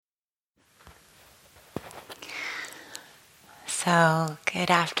So, good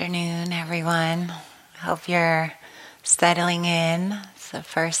afternoon, everyone. Hope you're settling in. It's the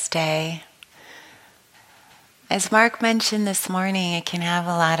first day. As Mark mentioned this morning, it can have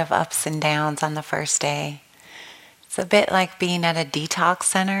a lot of ups and downs on the first day. It's a bit like being at a detox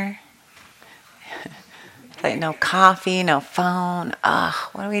center. It's like no coffee, no phone. Ugh,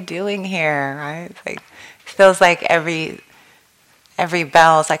 what are we doing here, right? It's like, it feels like every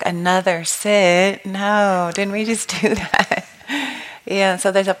bell is like another sit. No, didn't we just do that? Yeah,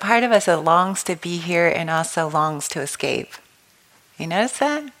 so there's a part of us that longs to be here and also longs to escape. You notice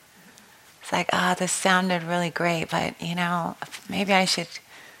that? It's like, this sounded really great, but, maybe I should,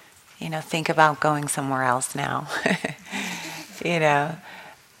 think about going somewhere else now.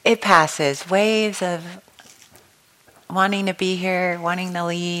 It passes. Waves of wanting to be here, wanting to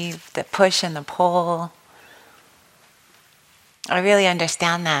leave, the push and the pull. I really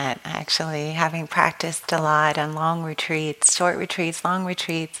understand that, actually, having practiced a lot on long retreats, short retreats, long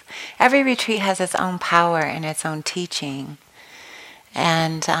retreats. Every retreat has its own power and its own teaching.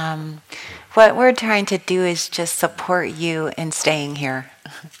 And what we're trying to do is just support you in staying here.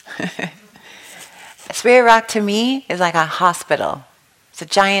 Spirit Rock to me is like a hospital. It's a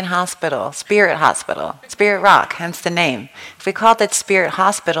giant hospital, Spirit Rock, hence the name. If we called it Spirit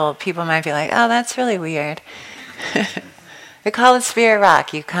Hospital, people might be like, oh, that's really weird. We call it Spirit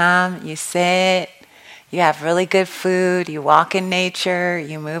Rock. You come, you sit, you have really good food, you walk in nature,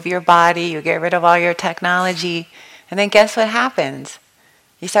 you move your body, you get rid of all your technology, and then guess what happens?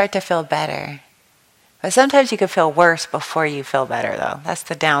 You start to feel better. But sometimes you can feel worse before you feel better, though. That's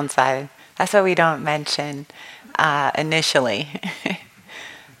the downside. That's what we don't mention initially.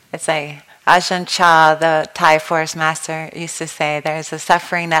 It's like Ajahn Chah, the Thai forest master, used to say, there's a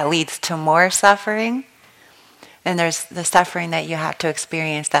suffering that leads to more suffering, and there's the suffering that you have to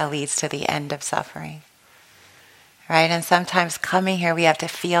experience that leads to the end of suffering. Right? And sometimes coming here, we have to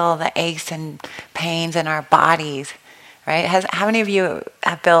feel the aches and pains in our bodies. Right? How many of you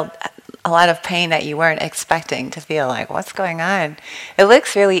have felt a lot of pain that you weren't expecting to feel? Like, what's going on? It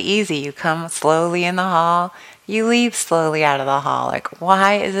looks really easy. You come slowly in the hall, you leave slowly out of the hall. Like,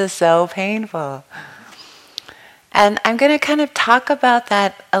 why is this so painful? And I'm going to kind of talk about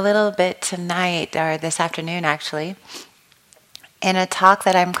that a little bit tonight, or this afternoon actually, in a talk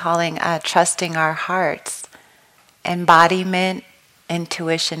that I'm calling Trusting Our Hearts, Embodiment,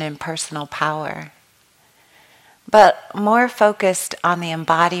 Intuition, and Personal Power. But more focused on the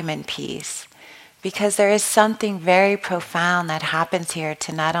embodiment piece, because there is something very profound that happens here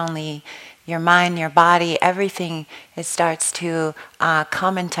to not only your mind, your body, everything, it starts to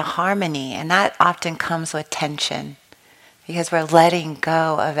come into harmony. And that often comes with tension, because we're letting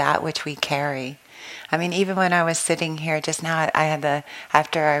go of that which we carry. I mean, even when I was sitting here just now, I had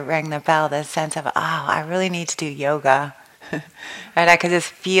after I rang the bell, the sense of, I really need to do yoga. Right? I could just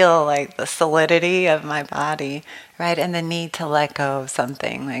feel like the solidity of my body, right? And the need to let go of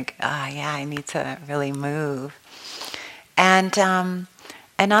something. Like, I need to really move. And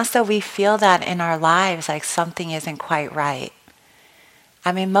also we feel that in our lives, like something isn't quite right.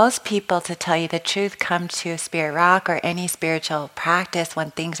 I mean, most people, to tell you the truth, come to Spirit Rock or any spiritual practice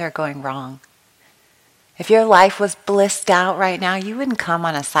when things are going wrong. If your life was blissed out right now, you wouldn't come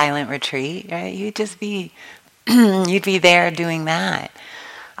on a silent retreat, right? You'd just be, you'd be there doing that.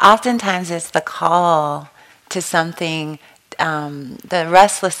 Oftentimes it's the call to something, the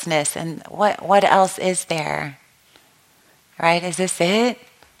restlessness, and what else is there? Right? Is this it?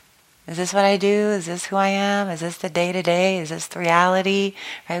 Is this what I do? Is this who I am? Is this the day-to-day? Is this the reality?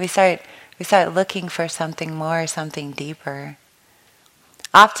 Right? We start looking for something more, something deeper.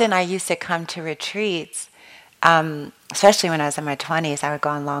 Often I used to come to retreats, especially when I was in my 20s. I would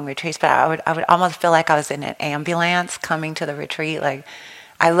go on long retreats, but I would almost feel like I was in an ambulance coming to the retreat. Like,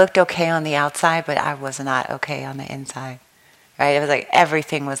 I looked okay on the outside, but I was not okay on the inside. Right? It was like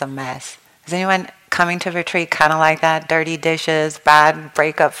everything was a mess. Is anyone coming to retreat kind of like that? Dirty dishes, bad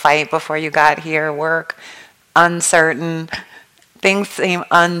breakup fight before you got here, work, uncertain. Things seem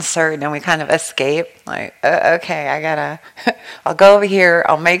uncertain and we kind of escape. Like, okay, I'll go over here,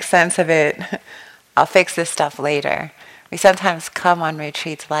 I'll make sense of it, I'll fix this stuff later. We sometimes come on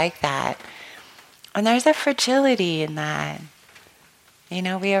retreats like that. And there's a fragility in that.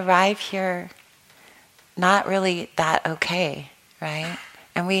 We arrive here not really that okay, right?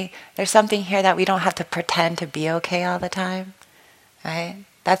 And there's something here that we don't have to pretend to be okay all the time, right?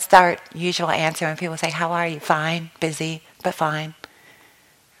 That's our usual answer when people say, how are you? Fine, busy, but fine,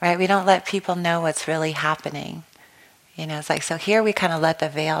 right? We don't let people know what's really happening. It's like, so here we kind of let the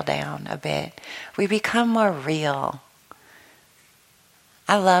veil down a bit. We become more real.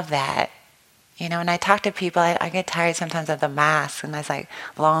 I love that. And I talk to people, I get tired sometimes of the mask, and I was like,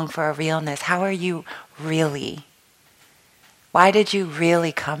 long for a realness. How are you really? Why did you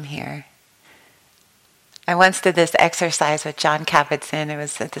really come here? I once did this exercise with John Kabat-Zinn. It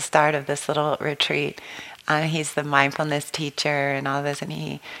was at the start of this little retreat. He's the mindfulness teacher and all this, and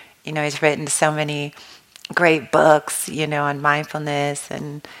he's written so many great books, on mindfulness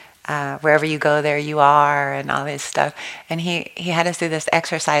and wherever you go, there you are, and all this stuff. And he had us do this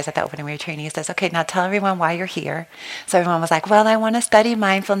exercise at the opening retreat. And he says, okay, now tell everyone why you're here. So everyone was like, well, I want to study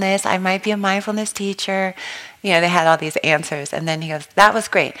mindfulness. I might be a mindfulness teacher. They had all these answers. And then he goes, that was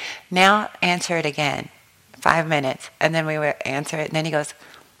great. Now answer it again. 5 minutes. And then we would answer it. And then he goes,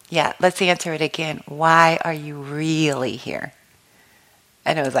 yeah, let's answer it again. Why are you really here?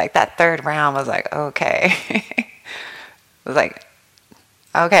 And it was like that third round was like, okay. It was like,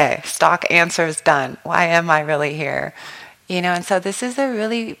 okay, stock answers done. Why am I really here? And so this is a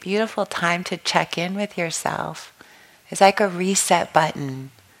really beautiful time to check in with yourself. It's like a reset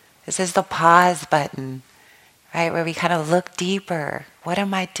button. This is the pause button, right? Where we kind of look deeper. What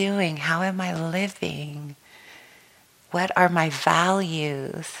am I doing? How am I living? What are my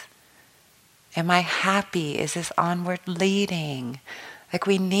values? Am I happy? Is this onward leading? Like,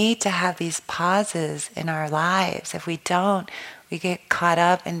 we need to have these pauses in our lives. If we don't, we get caught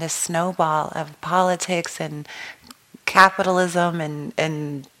up in this snowball of politics and capitalism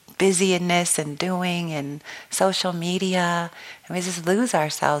and busyness and doing and social media, and we just lose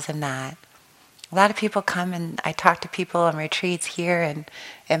ourselves in that. A lot of people come, and I talk to people on retreats here and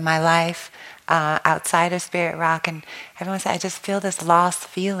in my life outside of Spirit Rock, and everyone says, I just feel this lost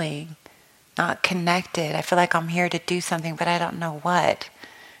feeling, not connected. I feel like I'm here to do something, but I don't know what.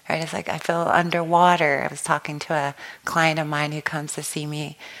 Right? It's like I feel underwater. I was talking to a client of mine who comes to see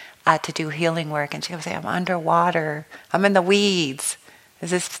me to do healing work, and she would say, I'm underwater. I'm in the weeds.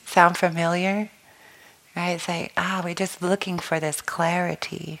 Does this sound familiar? Right? It's like, we're just looking for this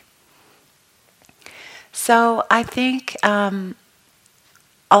clarity. So I think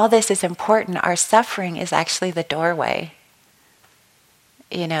all this is important. Our suffering is actually the doorway.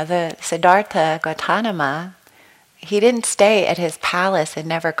 The Siddhartha Gautama, he didn't stay at his palace and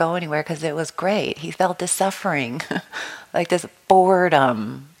never go anywhere because it was great. He felt this suffering, like this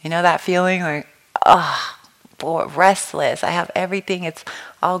boredom. That feeling like, restless. I have everything. It's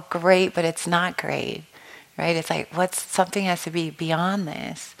all great, but it's not great, right? It's like, something has to be beyond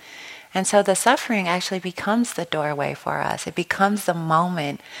this. And so the suffering actually becomes the doorway for us. It becomes the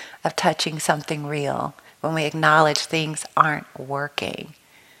moment of touching something real when we acknowledge things aren't working.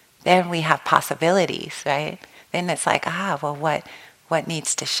 Then we have possibilities, right? Then it's like, what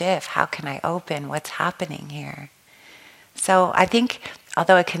needs to shift? How can I open? What's happening here? So I think,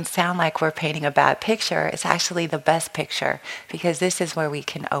 although it can sound like we're painting a bad picture, it's actually the best picture, because this is where we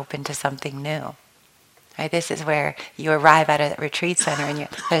can open to something new. Right? This is where you arrive at a retreat center and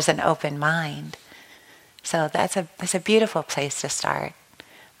there's an open mind. So it's a beautiful place to start,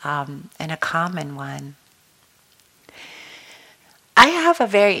 and a common one. I have a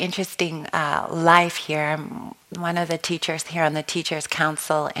very interesting life here. I'm one of the teachers here on the Teachers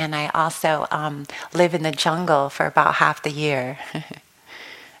Council, and I also live in the jungle for about half the year.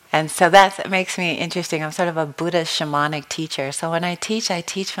 And so that makes me interesting. I'm sort of a Buddhist shamanic teacher. So when I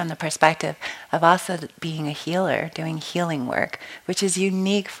teach from the perspective of also being a healer, doing healing work, which is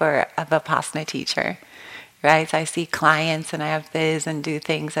unique for a Vipassana teacher, right? So I see clients and I have biz and do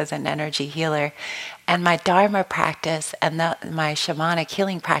things as an energy healer. And my Dharma practice and my shamanic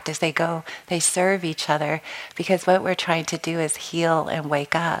healing practice, they serve each other, because what we're trying to do is heal and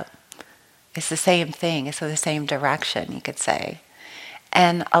wake up. It's the same thing. It's the same direction, you could say.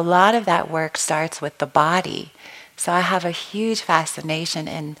 And a lot of that work starts with the body. So I have a huge fascination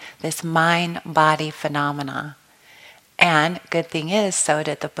in this mind-body phenomena. And good thing is, so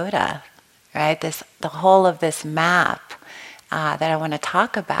did the Buddha, right? The whole of this map that I want to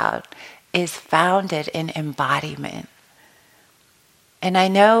talk about is founded in embodiment. And I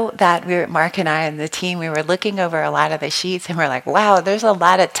know that Mark and I and the team, we were looking over a lot of the sheets, and we're like, wow, there's a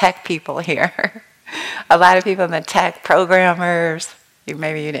lot of tech people here. A lot of people in the tech, programmers.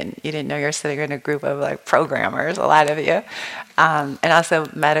 Maybe you didn't know you're sitting in a group of like programmers, a lot of you, and also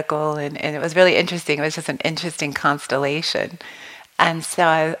medical, and it was really interesting. It was just an interesting constellation. And so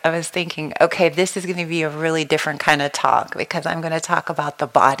I was thinking, okay, this is going to be a really different kind of talk, because I'm going to talk about the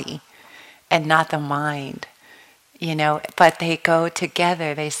body and not the mind, but they go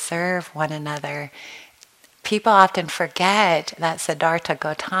together, they serve one another. People often forget that Siddhartha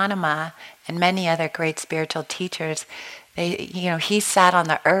Gautama and many other great spiritual teachers, he sat on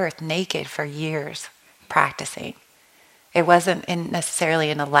the earth naked for years practicing. It wasn't necessarily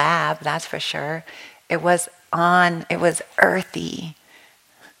in a lab, that's for sure. It was earthy,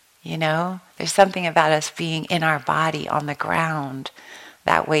 you know? There's something about us being in our body on the ground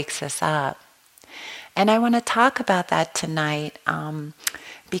that wakes us up. And I want to talk about that tonight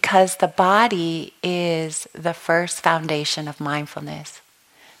because the body is the first foundation of mindfulness.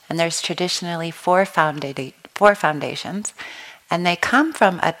 And there's traditionally four foundations, and they come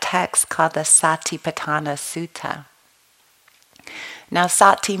from a text called the Satipatthana Sutta. Now,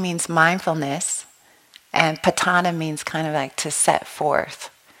 sati means mindfulness, and patthana means kind of like to set forth,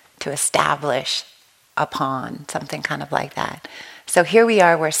 to establish upon, something kind of like that. So here we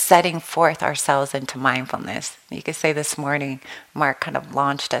are, we're setting forth ourselves into mindfulness. You could say this morning, Mark kind of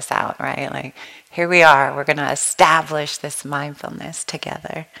launched us out, right? Like, here we are, we're going to establish this mindfulness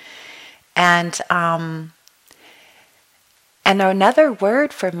together. And another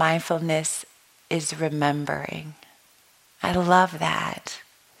word for mindfulness is remembering. I love that.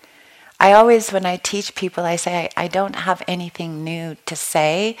 I always, when I teach people, I say, I don't have anything new to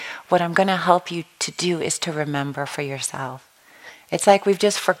say. What I'm going to help you to do is to remember for yourself. It's like we've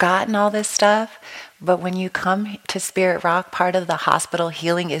just forgotten all this stuff, but when you come to Spirit Rock, part of the hospital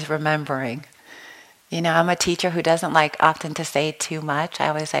healing is remembering. You know, I'm a teacher who doesn't like often to say too much. I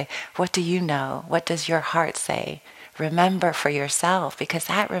always say, what do you know? What does your heart say? Remember for yourself, because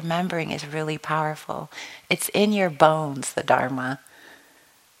that remembering is really powerful. It's in your bones, the Dharma.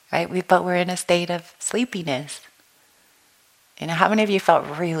 Right? But we're in a state of sleepiness. You know, how many of you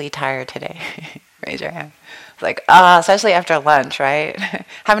felt really tired today? Raise your hand. It's like, especially after lunch, right?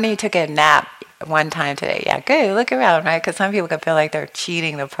 How many of you took a nap one time today? Yeah, good. Look around, right? Because some people can feel like they're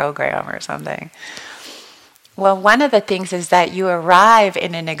cheating the program or something. Well, one of the things is that you arrive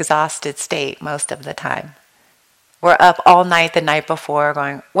in an exhausted state most of the time. We're up all night the night before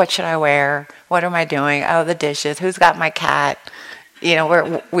going, what should I wear? What am I doing? Oh, the dishes. Who's got my cat? You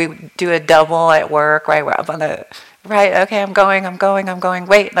know, we do a double at work, right? We're up on the, right, okay, I'm going.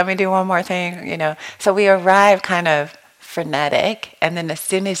 Wait, let me do one more thing, you know. So we arrive kind of frenetic, and then as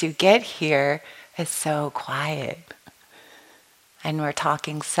soon as you get here, it's so quiet. And we're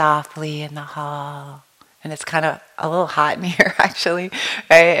talking softly in the hall, and it's kind of a little hot in here, actually,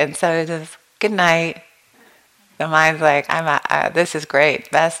 right? And so it's just, good night. The mind's like, this is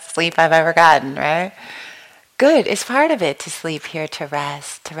great, best sleep I've ever gotten, right? Good. It's part of it to sleep here, to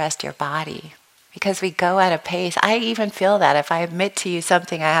rest your body. Because we go at a pace. I even feel that if I admit to you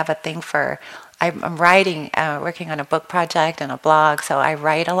something, I have a thing for, I'm writing, working on a book project and a blog, so I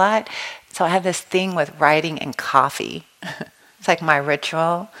write a lot. So I have this thing with writing and coffee. It's like my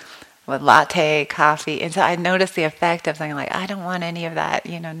ritual with latte, coffee. And so I notice the effect of saying like, I don't want any of that,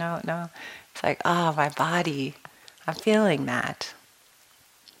 you know, no. It's like, my body, I'm feeling that.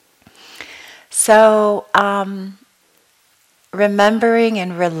 So, remembering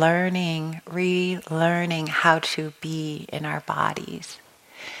and relearning how to be in our bodies.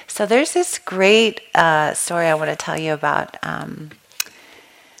 So there's this great story I want to tell you about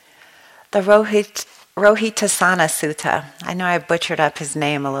the Rohitasana Sutta. I know I butchered up his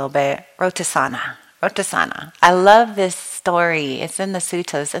name a little bit. Rohitasana. I love this story. It's in the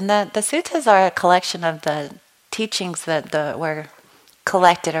suttas. And the suttas are a collection of the teachings that were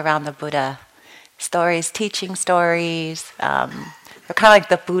collected around the Buddha. Stories, teaching stories. They're kind of like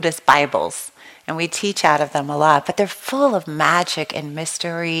the Buddhist Bibles. And we teach out of them a lot. But they're full of magic and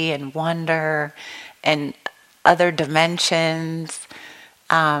mystery and wonder and other dimensions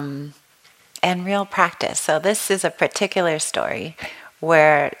and real practice. So this is a particular story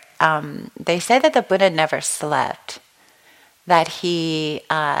where they say that the Buddha never slept. That he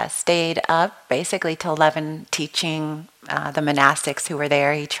stayed up basically till 11 teaching the monastics who were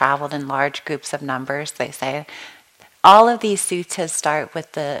there. He traveled in large groups of numbers, they say. All of these suttas start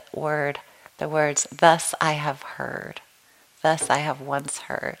with the words, thus I have heard, thus I have once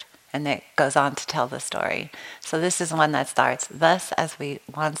heard. And it goes on to tell the story. So this is one that starts, thus as we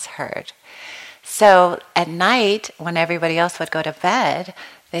once heard. So at night, when everybody else would go to bed,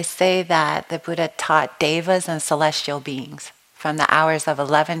 they say that the Buddha taught devas and celestial beings from the hours of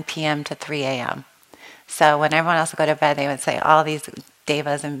 11 p.m. to 3 a.m. So when everyone else would go to bed, they would say all these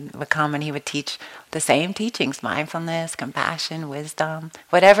devas and would come and he would teach the same teachings, mindfulness, compassion, wisdom,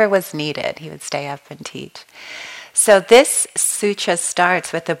 whatever was needed, he would stay up and teach. So this sutra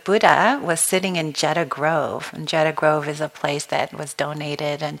starts with the Buddha was sitting in Jeta Grove, and Jeta Grove is a place that was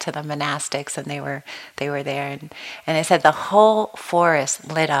donated and to the monastics, and they were there, and they said the whole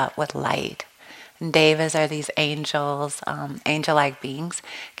forest lit up with light. And devas are these angels, angel-like beings.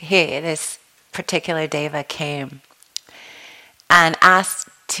 This particular deva came and asked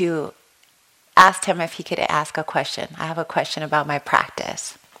asked him if he could ask a question. I have a question about my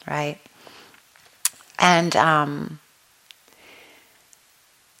practice, right? And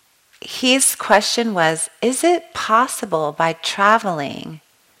his question was, is it possible by traveling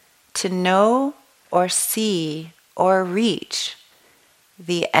to know or see or reach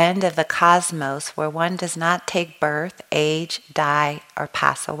the end of the cosmos where one does not take birth, age, die, or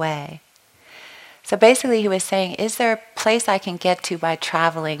pass away? So basically he was saying, is there a place I can get to by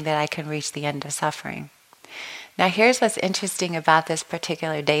traveling that I can reach the end of suffering? Now here's what's interesting about this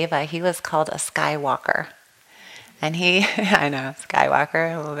particular deva. He was called a skywalker. And he, I know,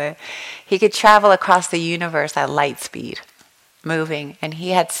 skywalker a little bit. He could travel across the universe at light speed, moving. And he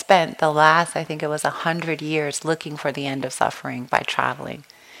had spent the last, I think it was 100 years looking for the end of suffering by traveling.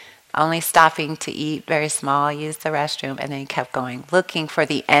 Only stopping to eat very small, use the restroom, and then he kept going, looking for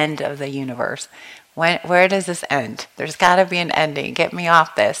the end of the universe. Where does this end? There's got to be an ending. Get me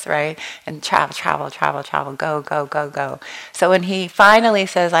off this, right? And travel, go. So when he finally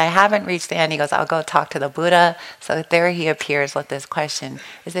says, I haven't reached the end, he goes, I'll go talk to the Buddha. So there he appears with this question.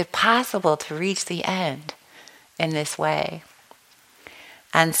 Is it possible to reach the end in this way?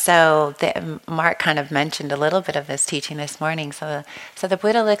 And so Mark kind of mentioned a little bit of this teaching this morning. So the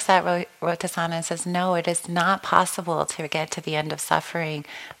Buddha looks at Rotasana and says, no, it is not possible to get to the end of suffering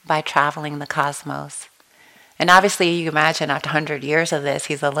by traveling the cosmos. And obviously you imagine after 100 years of this,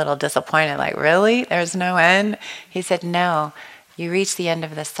 he's a little disappointed, like, really? There's no end? He said, no, you reach the end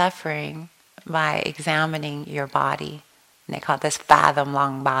of the suffering by examining your body. And they call it this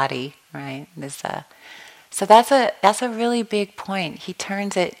fathom-long body, right? So that's a really big point. He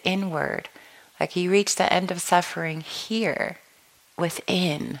turns it inward. Like you reach the end of suffering here,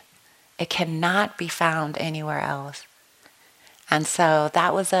 within. It cannot be found anywhere else. And so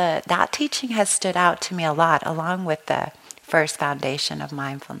that teaching has stood out to me a lot, along with the first foundation of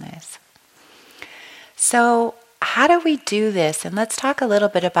mindfulness. So how do we do this? And let's talk a little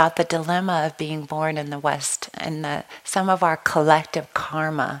bit about the dilemma of being born in the West and some of our collective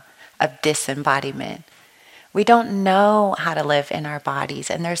karma of disembodiment. We don't know how to live in our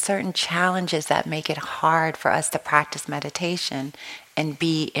bodies, and there are certain challenges that make it hard for us to practice meditation and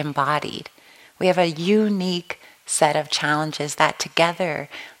be embodied. We have a unique set of challenges that together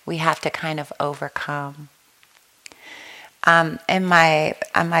we have to kind of overcome. In my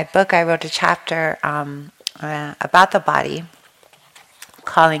book, I wrote a chapter about the body,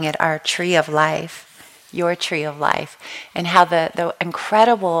 calling it our tree of life, your tree of life, and how the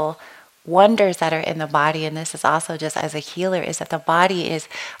incredible wonders that are in the body, and this is also just as a healer, is that the body is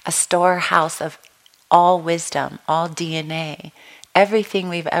a storehouse of all wisdom, all DNA. Everything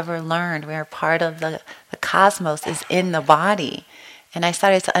we've ever learned, we're part of the cosmos, is in the body. And I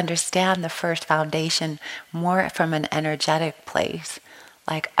started to understand the first foundation more from an energetic place.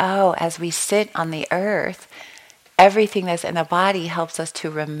 Like, oh, as we sit on the earth, everything that's in the body helps us to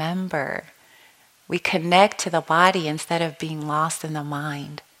remember. We connect to the body instead of being lost in the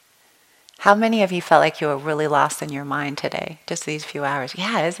mind. How many of you felt like you were really lost in your mind today, just these few hours?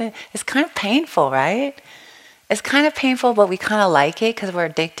 Yeah, isn't it? It's kind of painful, right? It's kind of painful, but we kind of like it because we're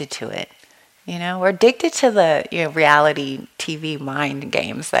addicted to it. You know, we're addicted to the reality TV mind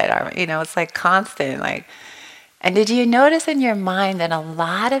games that are, it's like constant. And did you notice in your mind that a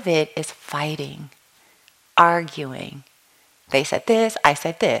lot of it is fighting, arguing? They said this, I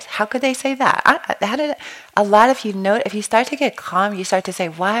said this. How could they say that? A lot of you know, if you start to get calm, you start to say,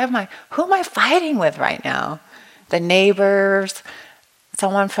 who am I fighting with right now? The neighbors,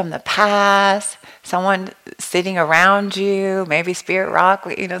 someone from the past, someone sitting around you, maybe Spirit Rock,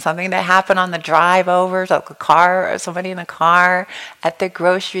 something that happened on the drive over, so a car, or somebody in the car, at the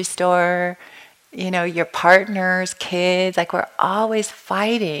grocery store, your partners, kids, we're always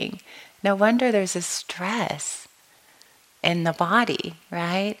fighting. No wonder there's this stress in the body,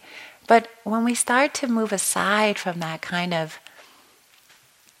 right? But when we start to move aside from that kind of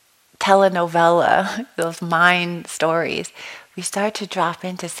telenovela, those mind stories, we start to drop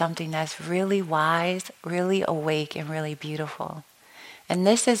into something that's really wise, really awake, and really beautiful. And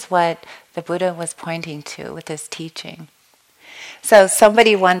this is what the Buddha was pointing to with his teaching. So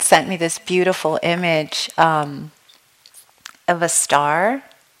somebody once sent me this beautiful image of a star,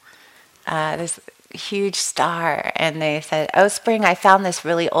 this huge star, and they said, "Oh, Spring, I found this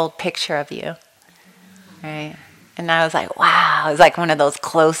really old picture of you." Right? And I was like, wow. It was like one of those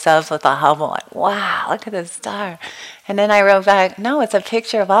close-ups with a Hubble, like, wow, look at this star. And then I wrote back, no, it's a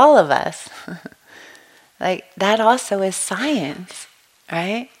picture of all of us. That also is science,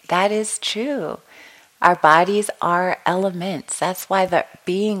 right? That is true. Our bodies are elements. That's why the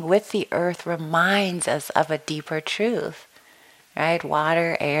being with the earth reminds us of a deeper truth, right?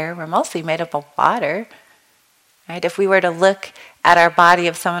 Water, air, we're mostly made up of water, right? If we were to look at our body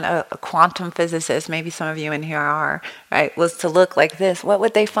of someone, a quantum physicist, maybe some of you in here are, right, was to look like this, what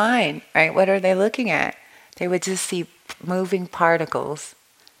would they find, right? What are they looking at? They would just see moving particles.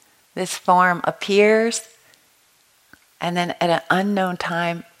 This form appears and then at an unknown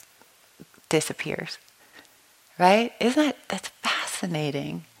time disappears, right? That's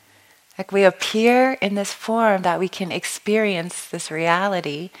fascinating? Like we appear in this form that we can experience this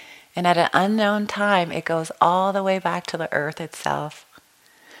reality, and at an unknown time it goes all the way back to the earth itself.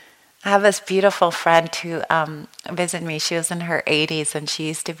 I have this beautiful friend who visited me. She was in her 80s, and she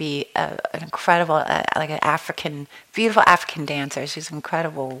used to be an incredible, like an beautiful African dancer. She's an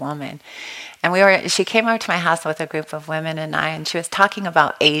incredible woman. And she came over to my house with a group of women and she was talking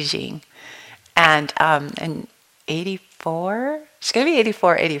about aging. And in 84, she's going to be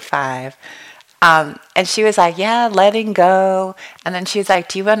 84, 85. And she was like, yeah, letting go. And then she was like,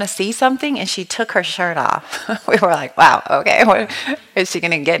 do you want to see something? And she took her shirt off. We were like, wow, okay. Is she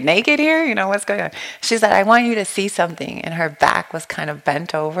going to get naked here? What's going on? She said, I want you to see something. And her back was kind of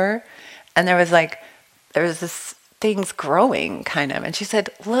bent over. And there was this things growing kind of. And she said,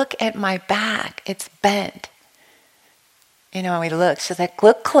 look at my back. It's bent. When we looked, she's like,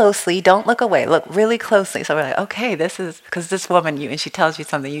 look closely, don't look away, look really closely. So we're like, okay, this is, because this woman, and she tells you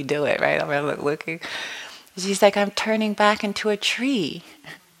something, you do it, right? I'm looking. She's like, I'm turning back into a tree.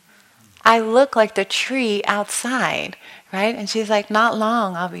 I look like the tree outside, right? And she's like, not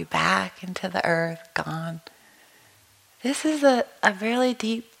long, I'll be back into the earth, gone. This is a really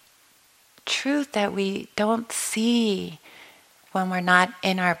deep truth that we don't see. When we're not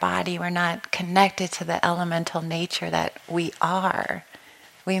in our body, we're not connected to the elemental nature that we are.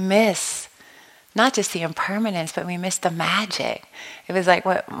 We miss not just the impermanence, but we miss the magic. It was like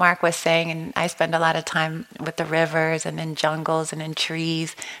what Mark was saying, and I spend a lot of time with the rivers and in jungles and in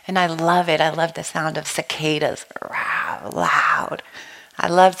trees, and I love it. I love the sound of cicadas, loud. I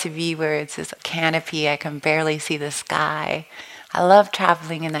love to be where it's this canopy, I can barely see the sky. I love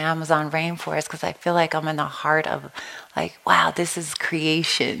traveling in the Amazon rainforest because I feel like I'm in the heart of, like, wow, this is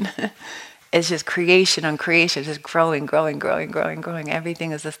creation. It's just creation on creation, just growing.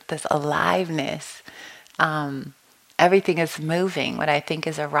 Everything is this aliveness. Everything is moving. What I think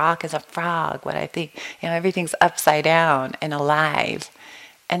is a rock is a frog. What I think, everything's upside down and alive.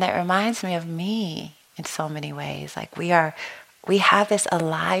 And that reminds me of me in so many ways. Like we have this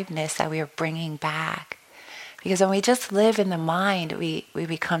aliveness that we are bringing back. Because when we just live in the mind, we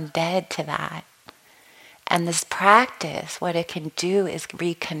become dead to that. And this practice, what it can do is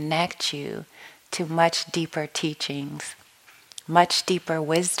reconnect you to much deeper teachings, much deeper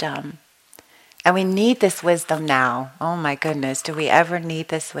wisdom. And we need this wisdom now. Oh my goodness, do we ever need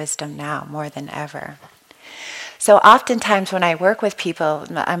this wisdom now more than ever? So oftentimes when I work with people,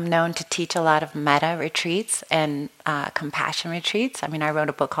 I'm known to teach a lot of metta retreats and compassion retreats. I wrote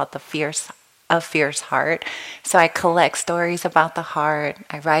a book called The Fierce Heart. So I collect stories about the heart.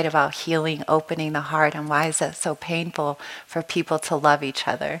 I write about healing, opening the heart, and why is that so painful for people to love each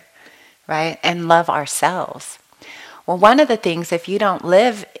other, right? And love ourselves. Well, one of the things, if you don't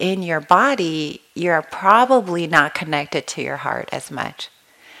live in your body, you're probably not connected to your heart as much.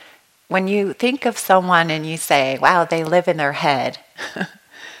 When you think of someone and you say, wow, they live in their head,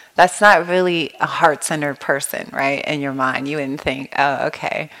 that's not really a heart-centered person, right? In your mind, you wouldn't think, oh,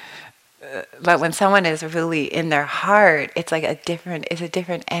 okay. But when someone is really in their heart, it's a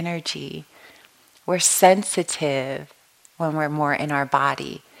different energy. We're sensitive when we're more in our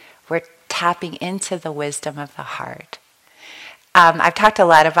body. We're tapping into the wisdom of the heart. I've talked a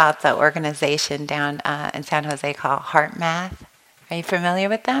lot about the organization down in San Jose called Heart Math. Are you familiar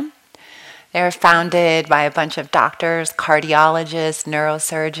with them? They were founded by a bunch of doctors, cardiologists,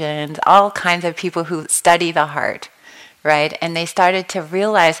 neurosurgeons, all kinds of people who study the heart. Right? And they started to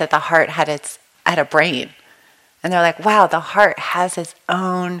realize that the heart had a brain. And they're like, wow, the heart has its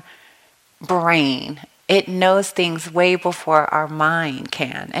own brain. It knows things way before our mind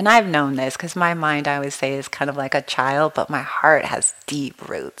can. And I've known this because my mind, I always say, is kind of like a child, but my heart has deep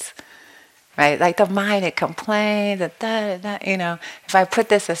roots. Right? Like the mind, it complains, if I put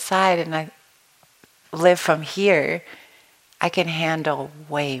this aside and I live from here, I can handle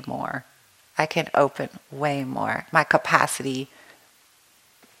way more. I can open way more. My capacity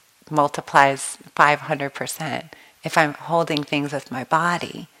multiplies 500% if I'm holding things with my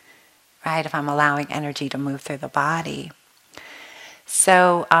body, right? If I'm allowing energy to move through the body.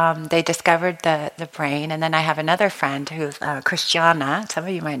 So they discovered the brain. And then I have another friend who's Christiana. Some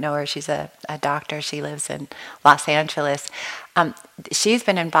of you might know her. She's a doctor. She lives in Los Angeles. She's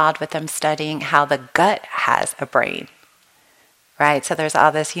been involved with them studying how the gut has a brain. right? So there's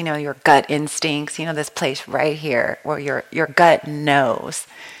all this, your gut instincts, this place right here where your gut knows.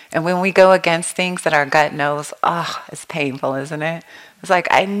 And when we go against things that our gut knows, it's painful, isn't it? It's like,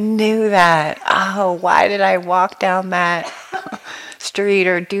 I knew that. Oh, why did I walk down that street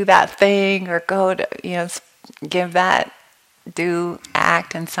or do that thing or go to,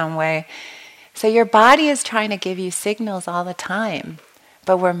 act in some way. So your body is trying to give you signals all the time,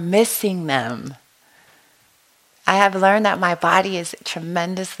 but we're missing them. I have learned that my body is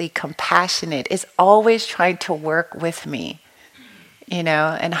tremendously compassionate. It's always trying to work with me. In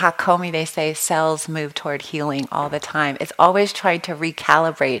Hakomi they say cells move toward healing all the time. It's always trying to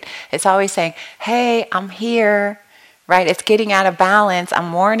recalibrate. It's always saying, hey, I'm here, right? It's getting out of balance.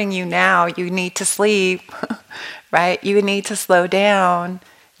 I'm warning you now. You need to sleep, right? You need to slow down.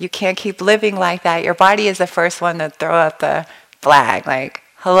 You can't keep living like that. Your body is the first one to throw up the flag, like,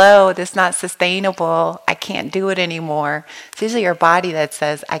 hello, this is not sustainable. I can't do it anymore. It's usually your body that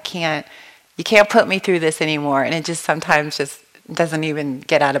says, you can't put me through this anymore. And it just sometimes just doesn't even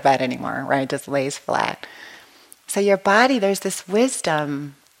get out of bed anymore, right? It just lays flat. So your body, there's this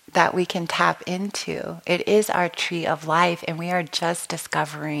wisdom that we can tap into. It is our tree of life, and we are just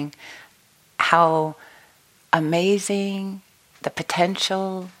discovering how amazing the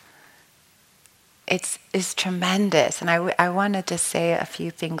potential is tremendous. And I want to just say a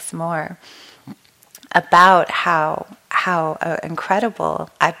few things more about how incredible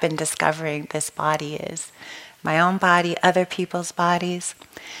I've been discovering this body is. My own body, other people's bodies.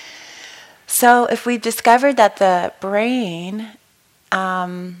 So if we've discovered that the brain, there are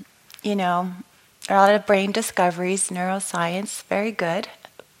a lot of brain discoveries, neuroscience, very good.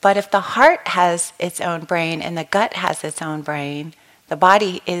 But if the heart has its own brain and the gut has its own brain, the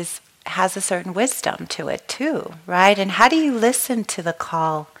body has a certain wisdom to it too, right? And how do you listen to the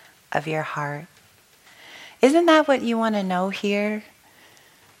call of your heart? Isn't that what you want to know here?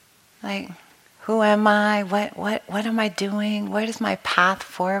 Like, who am I? What am I doing? What is my path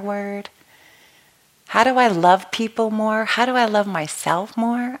forward? How do I love people more? How do I love myself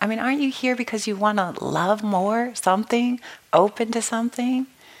more? I mean, aren't you here because you want to love more, something, open to something?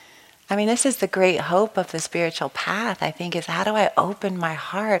 I mean, this is the great hope of the spiritual path, I think, is how do I open my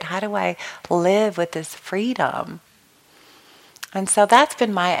heart? How do I live with this freedom? And so that's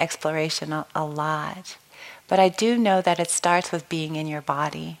been my exploration a lot. But I do know that it starts with being in your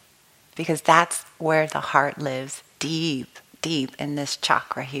body, because that's where the heart lives, deep, deep in this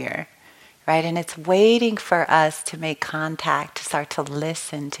chakra here, right? And it's waiting for us to make contact, to start to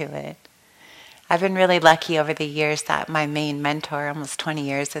listen to it. I've been really lucky over the years that my main mentor, almost 20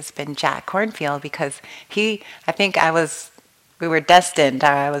 years, has been Jack Kornfield, because we were destined,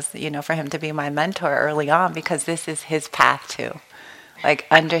 for him to be my mentor early on, because this is his path too, like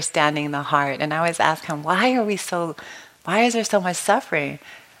understanding the heart. And I always ask him, why is there so much suffering?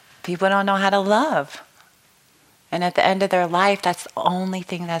 People don't know how to love. And at the end of their life, that's the only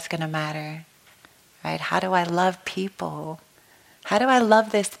thing that's going to matter, right? How do I love people? How do I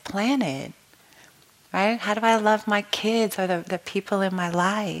love this planet? Right? How do I love my kids or the people in my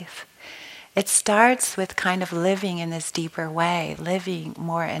life? It starts with kind of living in this deeper way, living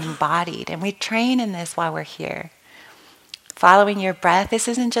more embodied. And we train in this while we're here. Following your breath, this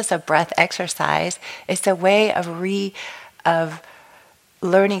isn't just a breath exercise. It's a way of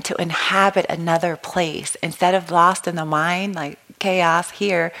learning to inhabit another place. Instead of lost in the mind, like chaos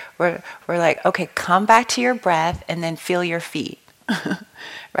here, we're like, okay, come back to your breath and then feel your feet.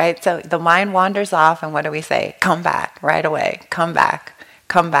 Right? So the mind wanders off, and what do we say? Come back right away. Come back.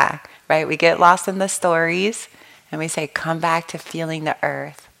 Right? We get lost in the stories, and we say, come back to feeling the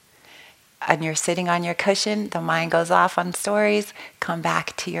earth. And you're sitting on your cushion, the mind goes off on stories, come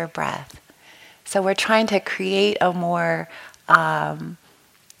back to your breath. So we're trying to create a more, an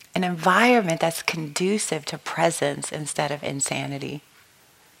environment that's conducive to presence instead of insanity.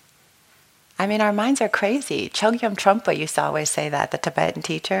 I mean, our minds are crazy. Chogyam Trungpa used to always say that, the Tibetan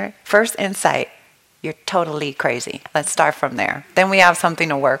teacher. First insight, you're totally crazy. Let's start from there. Then we have something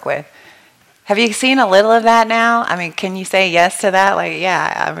to work with. Have you seen a little of that now? I mean, can you say yes to that? Like,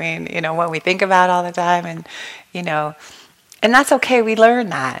 yeah, I mean, what we think about all the time, and, and that's okay. We learn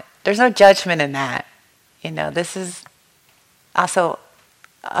that. There's no judgment in that. This is also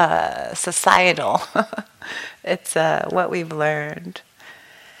societal. It's what we've learned.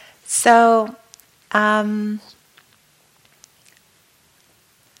 So,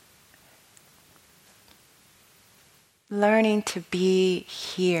 learning to be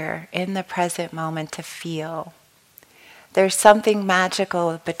here in the present moment, to feel. There's something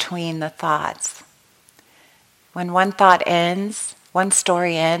magical between the thoughts. When one thought ends, one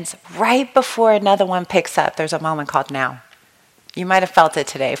story ends, right before another one picks up, there's a moment called now. You might have felt it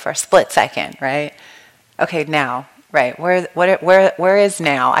today for a split second, right? Okay, now, right? Where is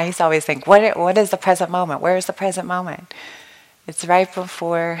now? I used to always think, what is the present moment? Where is the present moment? It's right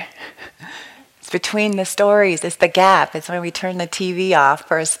before. It's between the stories. It's the gap. It's when we turn the TV off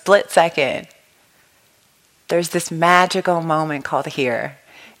for a split second. There's this magical moment called here.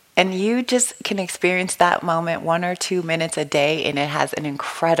 And you just can experience that moment 1 or 2 minutes a day, and it has an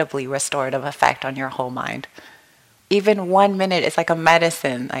incredibly restorative effect on your whole mind. Even 1 minute is like a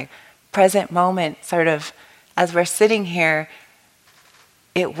medicine, like present moment, sort of, as we're sitting here,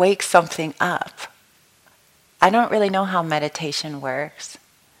 it wakes something up. I don't really know how meditation works,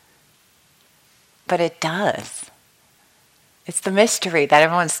 but it does. It's the mystery that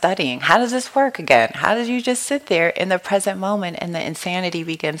everyone's studying. How does this work again? How did you just sit there in the present moment and the insanity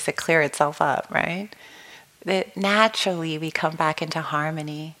begins to clear itself up, right? That naturally we come back into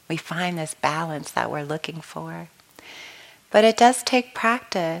harmony. We find this balance that we're looking for. But it does take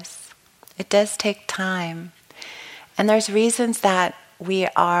practice. It does take time. And there's reasons that we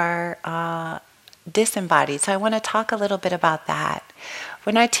are disembodied. So I want to talk a little bit about that.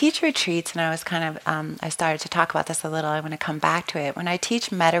 When I teach retreats, and I was I started to talk about this a little, I want to come back to it. When I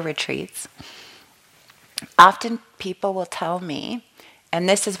teach metta retreats, often people will tell me, and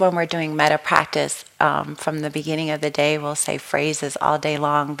this is when we're doing metta practice, from the beginning of the day, we'll say phrases all day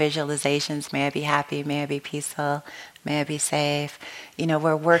long, visualizations, may I be happy, may I be peaceful, may I be safe.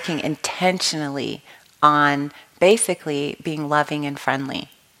 We're working intentionally on basically being loving and friendly.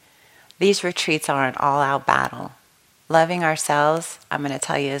 These retreats are an all-out battle. Loving ourselves, I'm going to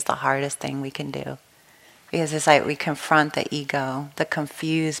tell you, is the hardest thing we can do. Because it's like we confront the ego, the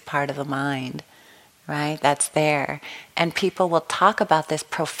confused part of the mind, right? That's there. And people will talk about this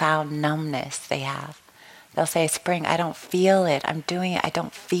profound numbness they have. They'll say, Spring, I don't feel it. I'm doing it. I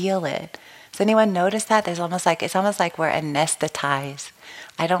don't feel it. Does anyone notice that? It's almost like we're anesthetized.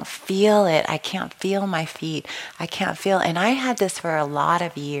 I don't feel it. I can't feel my feet. I can't feel. And I had this for a lot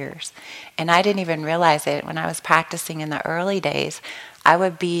of years. And I didn't even realize it. When I was practicing in the early days, I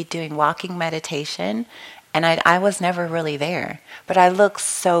would be doing walking meditation, and I was never really there. But I looked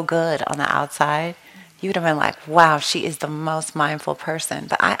so good on the outside. You would have been like, wow, she is the most mindful person.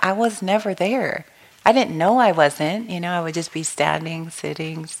 But I was never there. I didn't know I wasn't. I would just be standing,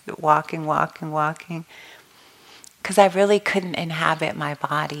 sitting, walking. Because I really couldn't inhabit my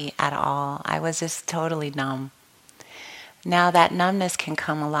body at all. I was just totally numb. Now that numbness can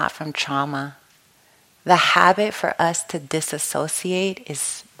come a lot from trauma. The habit for us to disassociate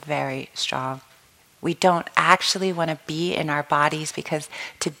is very strong. We don't actually want to be in our bodies, because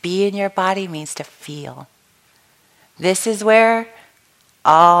to be in your body means to feel. This is where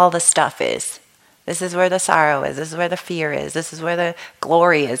all the stuff is. This is where the sorrow is. This is where the fear is. This is where the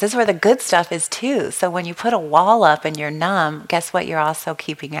glory is. This is where the good stuff is too. So when you put a wall up and you're numb, guess what you're also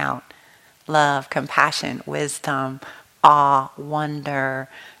keeping out? Love, compassion, wisdom, awe, wonder.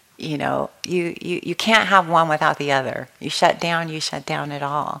 You can't have one without the other. You shut down it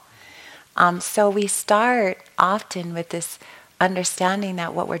all. So we start often with this understanding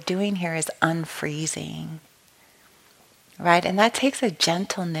that what we're doing here is unfreezing. Right? And that takes a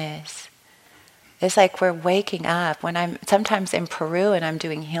gentleness. It's like we're waking up. When I'm sometimes in Peru and I'm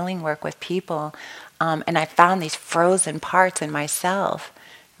doing healing work with people, and I found these frozen parts in myself,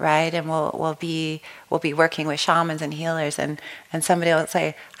 right? And we'll be working with shamans and healers, and somebody will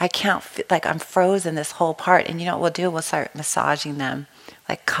say, I can't feel, like I'm frozen, this whole part. And you know what we'll do? We'll start massaging them,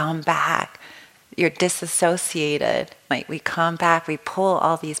 like, come back. You're disassociated. Like, we come back, we pull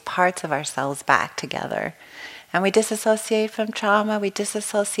all these parts of ourselves back together. And we disassociate from trauma. We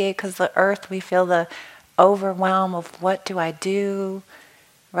disassociate because the earth, we feel the overwhelm of what do I do,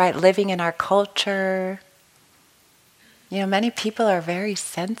 right? Living in our culture. Many people are very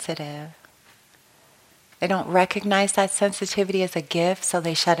sensitive. They don't recognize that sensitivity as a gift, so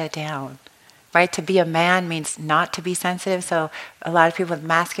they shut it down, right? To be a man means not to be sensitive. So a lot of people with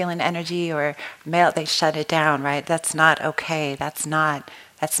masculine energy or male, they shut it down, right? That's not okay. That's not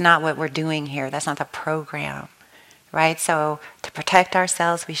what we're doing here. That's not the program. Right? So to protect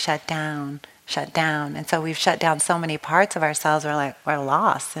ourselves, we shut down. And so we've shut down so many parts of ourselves, we're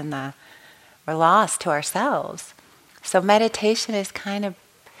lost we're lost to ourselves. So meditation is kind of,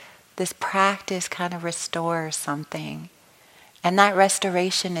 this practice kind of restores something. And that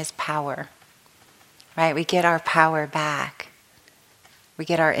restoration is power. Right? We get our power back. We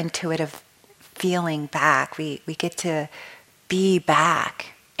get our intuitive feeling back. We get to be back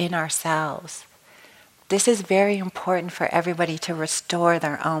in ourselves. This is very important for everybody to restore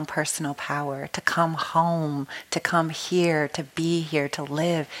their own personal power, to come home, to come here, to be here, to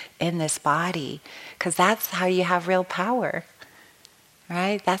live in this body. Because that's how you have real power.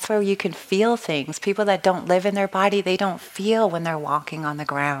 right? That's where you can feel things. People that don't live in their body, they don't feel when they're walking on the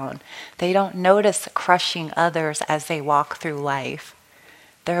ground. They don't notice crushing others as they walk through life.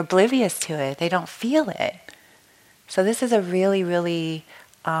 They're oblivious to it. They don't feel it. So this is a really, really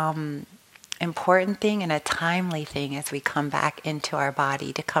important thing and a timely thing as we come back into our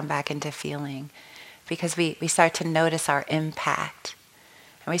body, to come back into feeling. Because we start to notice our impact.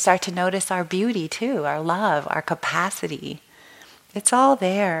 And we start to notice our beauty too, our love, our capacity. It's all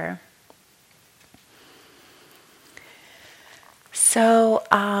there. So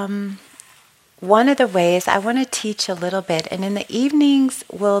one of the ways I want to teach a little bit, and in the evenings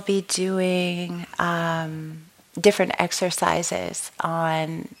we'll be doing different exercises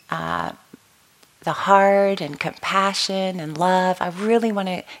on the heart and compassion and love. I really want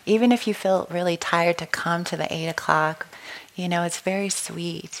to, even if you feel really tired, to come to the 8 o'clock. It's very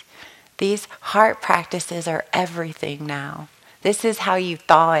sweet. These heart practices are everything now. This is how you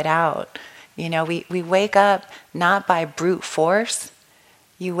thaw it out. We wake up not by brute force.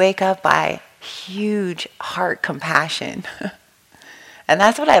 You wake up by huge heart compassion. And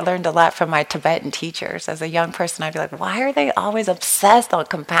that's what I learned a lot from my Tibetan teachers. As a young person, I'd be like, why are they always obsessed on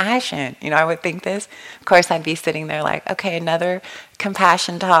compassion? I would think this. Of course, I'd be sitting there like, okay, another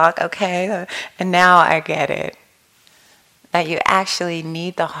compassion talk, okay. And now I get it. That you actually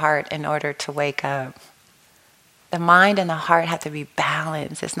need the heart in order to wake up. The mind and the heart have to be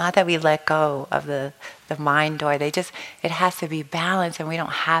balanced. It's not that we let go of the mind door. It has to be balanced, and we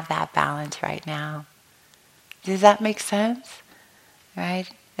don't have that balance right now. Does that make sense? Right?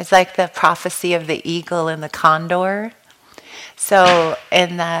 It's like the prophecy of the eagle and the condor. So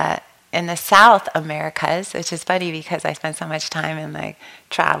in the South Americas, which is funny because I spent so much time in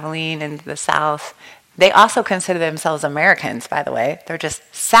traveling in the South. They also consider themselves Americans, by the way. They're just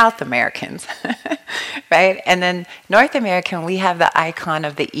South Americans, right? And then North American, we have the icon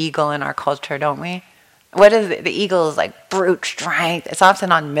of the eagle in our culture, don't we? What is it? The eagle is like brute strength. It's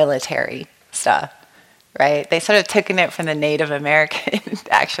often on military stuff, right? They sort of taken it from the Native Americans,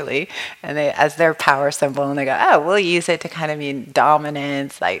 actually, and as their power symbol, and they go, oh, we'll use it to kind of mean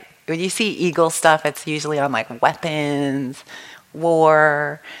dominance. Like when you see eagle stuff, it's usually on weapons,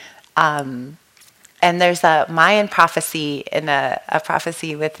 war. And there's a Mayan prophecy in a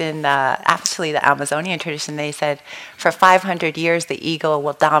prophecy within actually the Amazonian tradition. They said for 500 years the eagle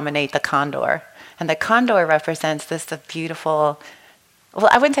will dominate the condor. And the condor represents this beautiful, well,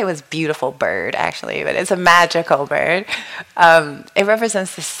 I wouldn't say it was beautiful bird actually, but it's a magical bird. It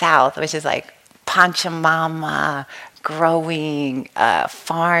represents the South, which is like Pachamama, growing,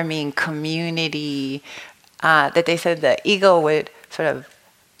 farming, community. That they said the eagle would sort of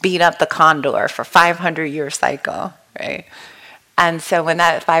beat up the condor for 500-year cycle, right? And so when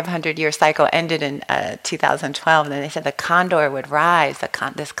that 500-year cycle ended in 2012, then they said the condor would rise,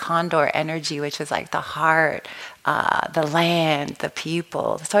 this condor energy, which is like the heart, the land, the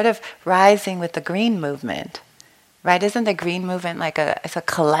people, sort of rising with the green movement, right? Isn't the green movement it's a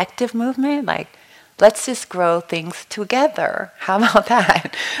collective movement? Let's just grow things together. How about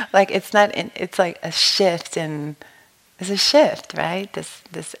that? It's like a shift in... It's a shift, right?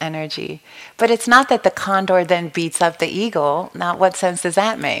 This energy. But it's not that the condor then beats up the eagle. Now, what sense does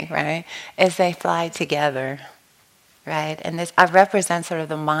that make, right? As they fly together, right? And this I represent sort of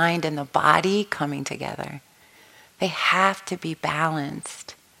the mind and the body coming together. They have to be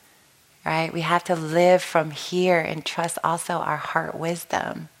balanced, right? We have to live from here and trust also our heart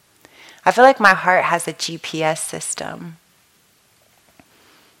wisdom. I feel like my heart has a GPS system.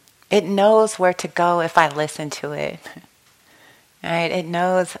 It knows where to go if I listen to it. Right? It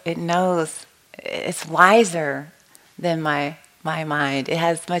knows. It's wiser than my mind. It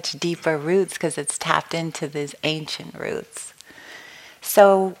has much deeper roots because it's tapped into these ancient roots.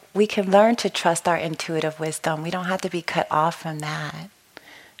 So we can learn to trust our intuitive wisdom. We don't have to be cut off from that.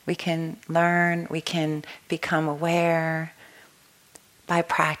 We can learn, we can become aware by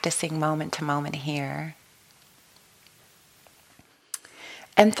practicing moment to moment here.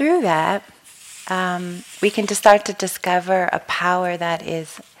 And through that, we can just start to discover a power that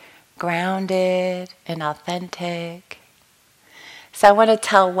is grounded and authentic. So I want to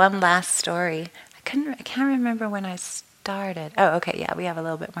tell one last story. I can't remember when I started. Oh, okay, yeah, we have a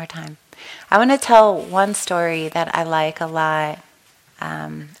little bit more time. I want to tell one story that I like a lot.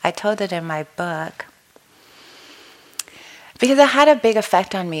 I told it in my book because it had a big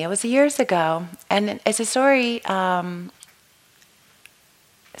effect on me. It was years ago, and it's a story.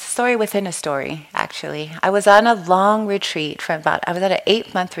 Story within a story, actually. I was on a long retreat I was at an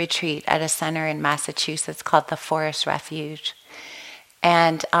 8-month retreat at a center in Massachusetts called the Forest Refuge.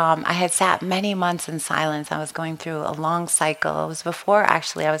 And I had sat many months in silence. I was going through a long cycle. It was before,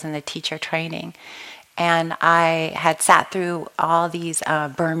 actually, I was in the teacher training. And I had sat through all these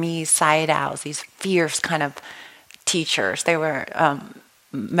Burmese Sayadaws, these fierce kind of teachers. They were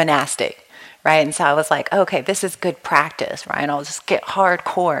monastic, right? And so I was like, okay, this is good practice, right? And I'll just get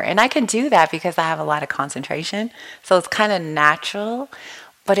hardcore. And I can do that because I have a lot of concentration. So it's kind of natural,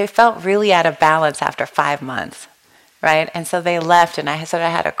 but it felt really out of balance after 5 months, right? And so they left and I sort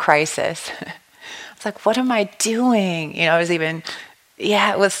of had a crisis. I was like, what am I doing? You know,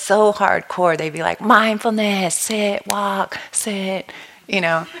 it was so hardcore. They'd be like, mindfulness, sit, walk, sit, you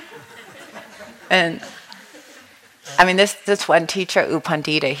know. And I mean, this one teacher, U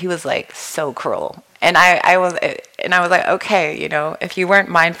Pandita, he was like so cruel. And I was like, okay, you know, if you weren't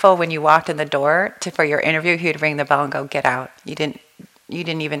mindful when you walked in the door for your interview, he would ring the bell and go, get out. You didn't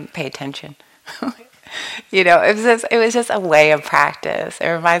even pay attention. You know, it was just a way of practice. It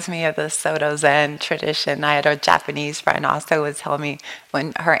reminds me of the Soto Zen tradition. I had a Japanese friend also would tell me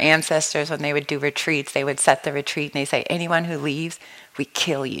when her ancestors, when they would do retreats, they would set the retreat and they say, anyone who leaves, we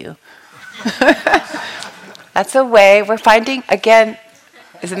kill you. That's a way we're finding, again,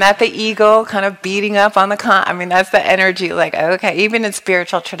 isn't that the ego kind of beating up on I mean, that's the energy, like, okay, even in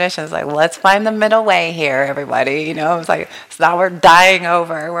spiritual traditions, like, let's find the middle way here, everybody, you know, it's like, it's not we're dying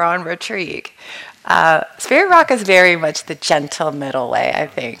over, we're on retreat. Spirit Rock is very much the gentle middle way, I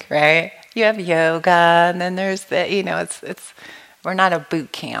think, right? You have yoga, and then there's the, you know, it's we're not a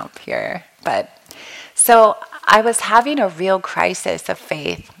boot camp here. But so I was having a real crisis of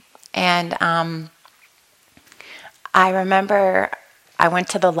faith, and I remember I went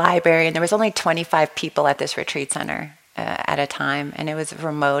to the library, and there was only 25 people at this retreat center at a time, and it was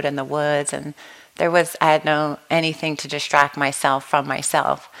remote in the woods, and I had no anything to distract myself from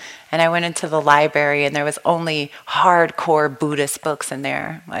myself. And I went into the library, and there was only hardcore Buddhist books in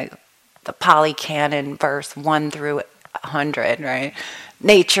there, like the Pali Canon, verse 1 through 100, right?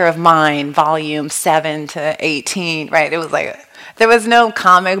 Nature of Mind, volume 7 to 18, right? It was like, there was no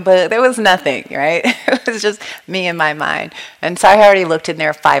comic book, there was nothing, right? It was just me and my mind. And so I already looked in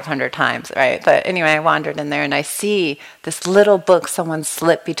there 500 times, right? But anyway, I wandered in there and I see this little book someone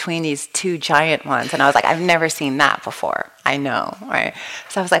slipped between these two giant ones. And I was like, I've never seen that before. I know, right?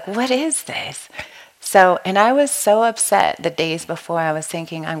 So I was like, what is this? So, and I was so upset the days before. I was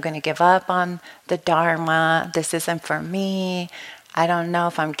thinking, I'm going to give up on the Dharma. This isn't for me. I don't know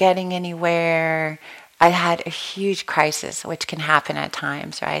if I'm getting anywhere. I had a huge crisis, which can happen at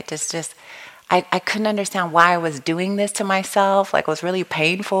times, right? I couldn't understand why I was doing this to myself. Like, it was really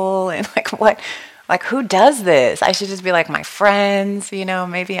painful. And like, who does this? I should just be like my friends, you know,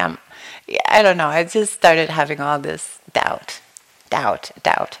 maybe I don't know. I just started having all this doubt,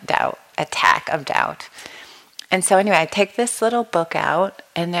 attack of doubt. And so anyway, I take this little book out,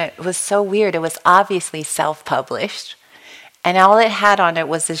 and it was so weird. It was obviously self-published. And all it had on it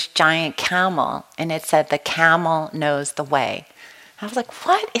was this giant camel, and it said, the camel knows the way. I was like,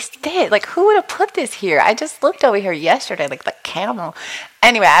 what is this? Like, who would have put this here? I just looked over here yesterday, like the camel.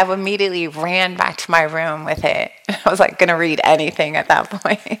 Anyway, I immediately ran back to my room with it. I was like going to read anything at that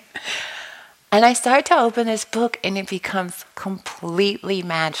point. And I start to open this book, and it becomes completely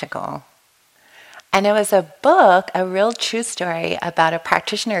magical. And it was a book, a real true story about a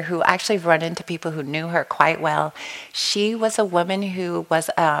practitioner who actually run into people who knew her quite well. She was a woman who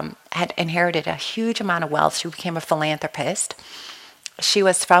had inherited a huge amount of wealth. She became a philanthropist. She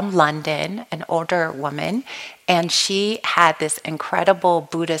was from London, an older woman, and she had this incredible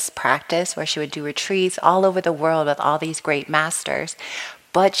Buddhist practice where she would do retreats all over the world with all these great masters.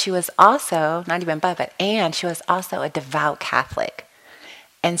 But she was also, she was also a devout Catholic.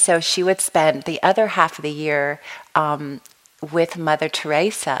 And so she would spend the other half of the year with Mother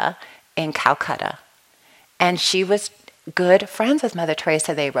Teresa in Calcutta. And she was good friends with Mother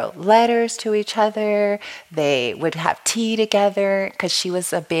Teresa. They wrote letters to each other. They would have tea together because she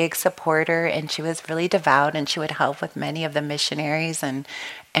was a big supporter, and she was really devout, and she would help with many of the missionaries and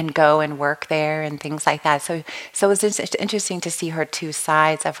go and work there and things like that. So it was interesting to see her two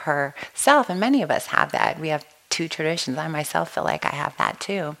sides of herself, and many of us have that. We have two traditions. I myself feel like I have that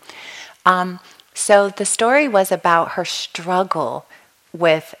too. So the story was about her struggle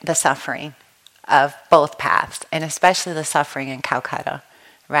with the suffering of both paths, and especially the suffering in Calcutta,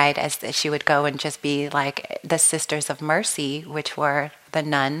 right? As she would go and just be like the Sisters of Mercy, which were the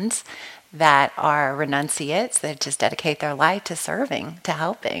nuns that are renunciates that just dedicate their life to serving, to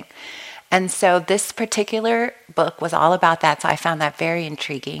helping. And so this particular book was all about that, so I found that very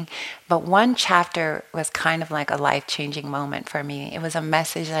intriguing. But one chapter was kind of like a life-changing moment for me. It was a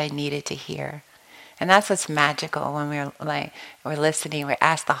message that I needed to hear. And that's what's magical when we're listening, we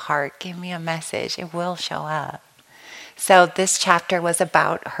ask the heart, give me a message, it will show up. So this chapter was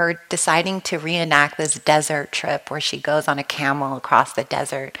about her deciding to reenact this desert trip where she goes on a camel across the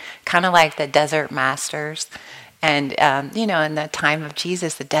desert, kind of like the Desert Masters. And, in the time of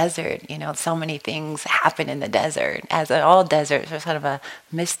Jesus, the desert, so many things happen in the desert. As in all deserts, there's sort of a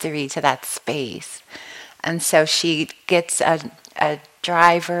mystery to that space. And so she gets a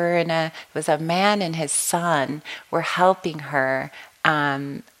driver, and it was a man and his son were helping her.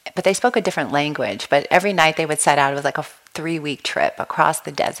 But they spoke a different language. But every night they would set out. It was like a 3-week trip across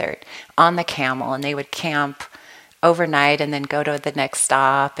the desert on the camel. And they would camp overnight and then go to the next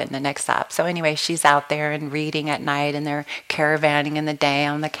stop and the next stop. So anyway, she's out there and reading at night, and they're caravanning in the day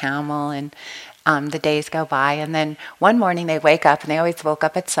on the camel. And the days go by. And then one morning they wake up, and they always woke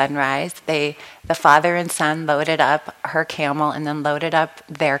up at sunrise. The father and son loaded up her camel and then loaded up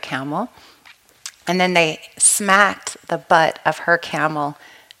their camel. And then they smacked the butt of her camel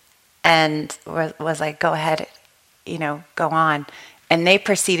and was like, go ahead, go on. And they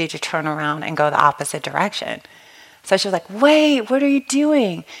proceeded to turn around and go the opposite direction. So she was like, wait, what are you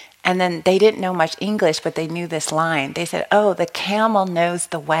doing? And then they didn't know much English, but they knew this line. They said, oh, the camel knows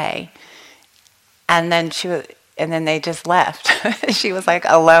the way. And then they just left. She was like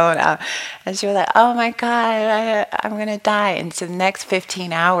alone. And she was like, oh my God, I'm going to die. And so the next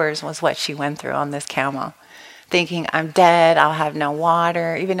 15 hours was what she went through on this camel, thinking, I'm dead, I'll have no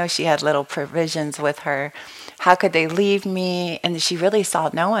water, even though she had little provisions with her. How could they leave me? And she really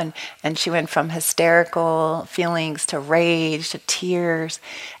saw no one. And she went from hysterical feelings to rage to tears.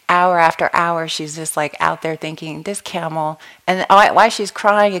 Hour after hour, she's just like out there thinking, this camel, and why she's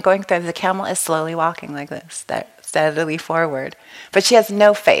crying and going through, the camel is slowly walking like this, steadily forward. But she has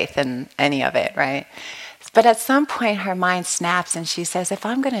no faith in any of it, right? But at some point, her mind snaps and she says, if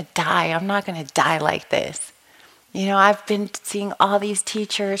I'm going to die, I'm not going to die like this. I've been seeing all these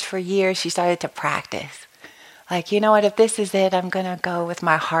teachers for years. She started to practice. Like, you know what, if this is it, I'm going to go with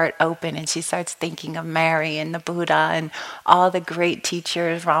my heart open. And she starts thinking of Mary and the Buddha and all the great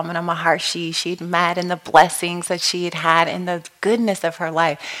teachers, Ramana Maharshi she'd met, and the blessings that she had had and the goodness of her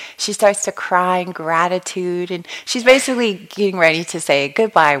life. She starts to cry in gratitude. And she's basically getting ready to say,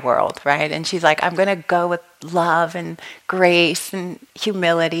 goodbye, world, right? And she's like, I'm going to go with love and grace and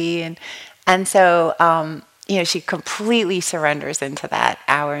humility. And so, she completely surrenders into that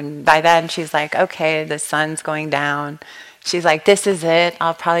hour. And by then she's like, okay, the sun's going down. She's like, this is it.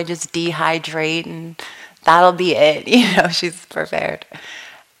 I'll probably just dehydrate and that'll be it. She's prepared.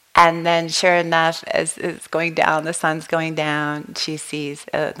 And then sure enough, as it's going down, the sun's going down, she sees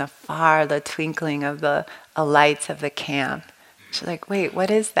in the far, the twinkling of the lights of the camp. She's like, wait,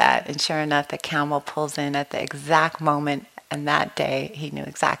 what is that? And sure enough, the camel pulls in at the exact moment. And that day, he knew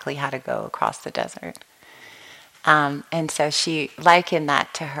exactly how to go across the desert. And so she likened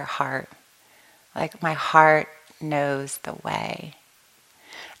that to her heart. Like, my heart knows the way.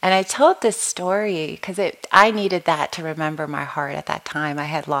 And I told this story because I needed that to remember my heart at that time. I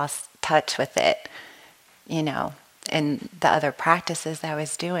had lost touch with it, in the other practices that I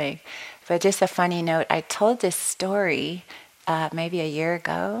was doing. But just a funny note, I told this story maybe a year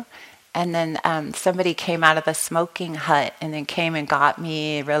ago. And then somebody came out of the smoking hut and then came and got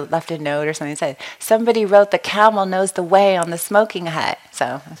me, left a note or something, and said, somebody wrote the camel knows the way on the smoking hut.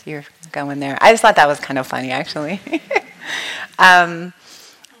 So if you're going there. I just thought that was kind of funny, actually.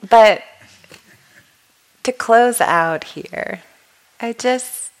 But to close out here, I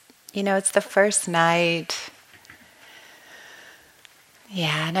just, it's the first night.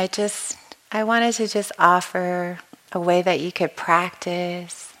 Yeah, and I wanted to just offer a way that you could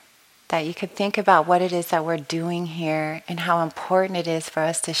practice, that you could think about what it is that we're doing here and how important it is for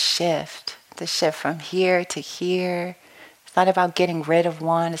us to shift from here to here. It's not about getting rid of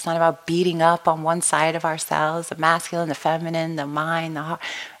one. It's not about beating up on one side of ourselves, the masculine, the feminine, the mind, the heart.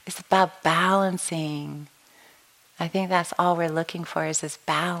 It's about balancing. I think that's all we're looking for, is this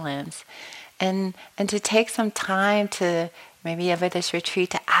balance. And to take some time to, maybe over this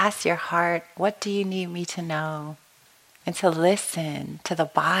retreat, to ask your heart, what do you need me to know? And to listen to the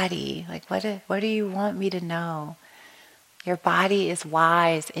body. Like, what do you want me to know? Your body is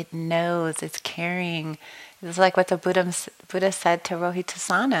wise. It knows. It's caring. It's like what the Buddha said to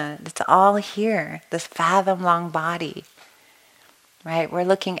Rohitasana. It's all here. This fathom-long body. Right? We're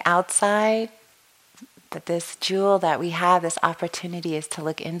looking outside. But this jewel that we have, this opportunity, is to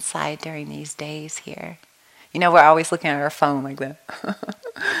look inside during these days here. We're always looking at our phone like that.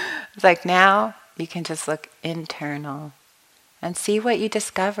 It's like, now you can just look internal and see what you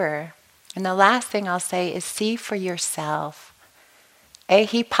discover. And the last thing I'll say is see for yourself.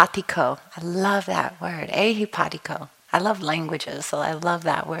 Ehipatiko. I love that word. Ehipatiko. I love languages, so I love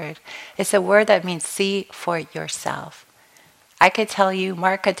that word. It's a word that means see for yourself. I could tell you,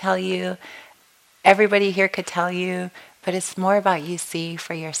 Mark could tell you, everybody here could tell you, but it's more about you see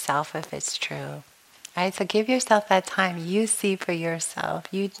for yourself if it's true. Right? So give yourself that time. You see for yourself.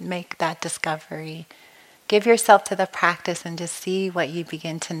 You make that discovery. Give yourself to the practice and just see what you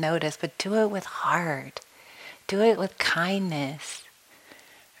begin to notice, but do it with heart. Do it with kindness.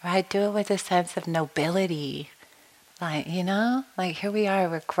 Right? Do it with a sense of nobility. Like, like here we are,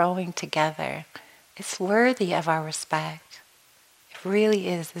 we're growing together. It's worthy of our respect. It really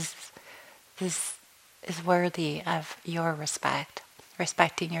is. This is worthy of your respect.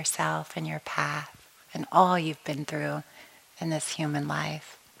 Respecting yourself and your path and all you've been through in this human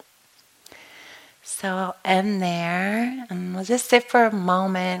life. So I'll end there and we'll just sit for a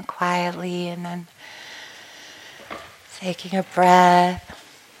moment quietly and then taking a breath.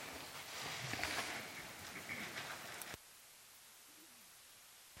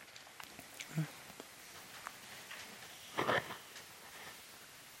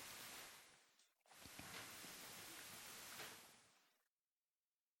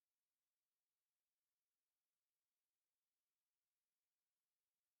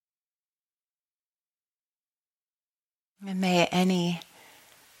 And may any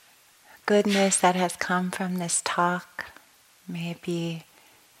goodness that has come from this talk, may it be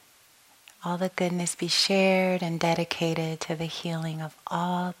all the goodness be shared and dedicated to the healing of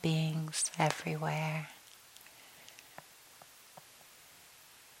all beings everywhere.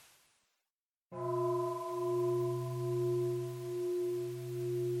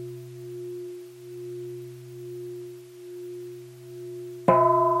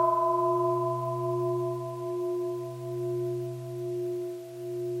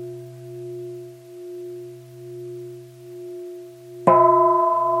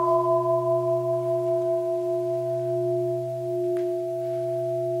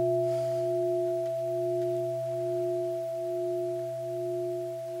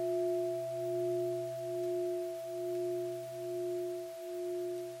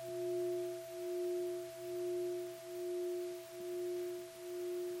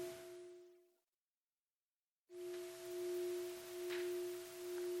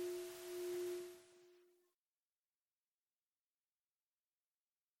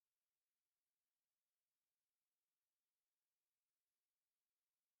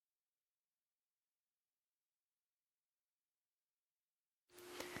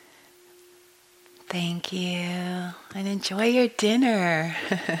 Thank you. And enjoy your dinner.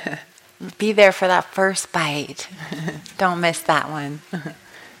 Be there for that first bite. Don't miss that one.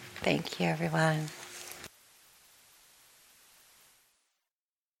 Thank you, everyone.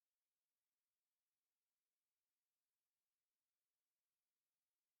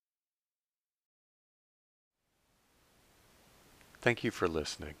 Thank you for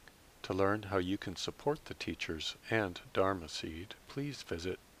listening. To learn how you can support the teachers and Dharma Seed, please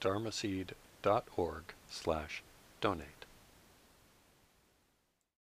visit dharmaseed.org/donate.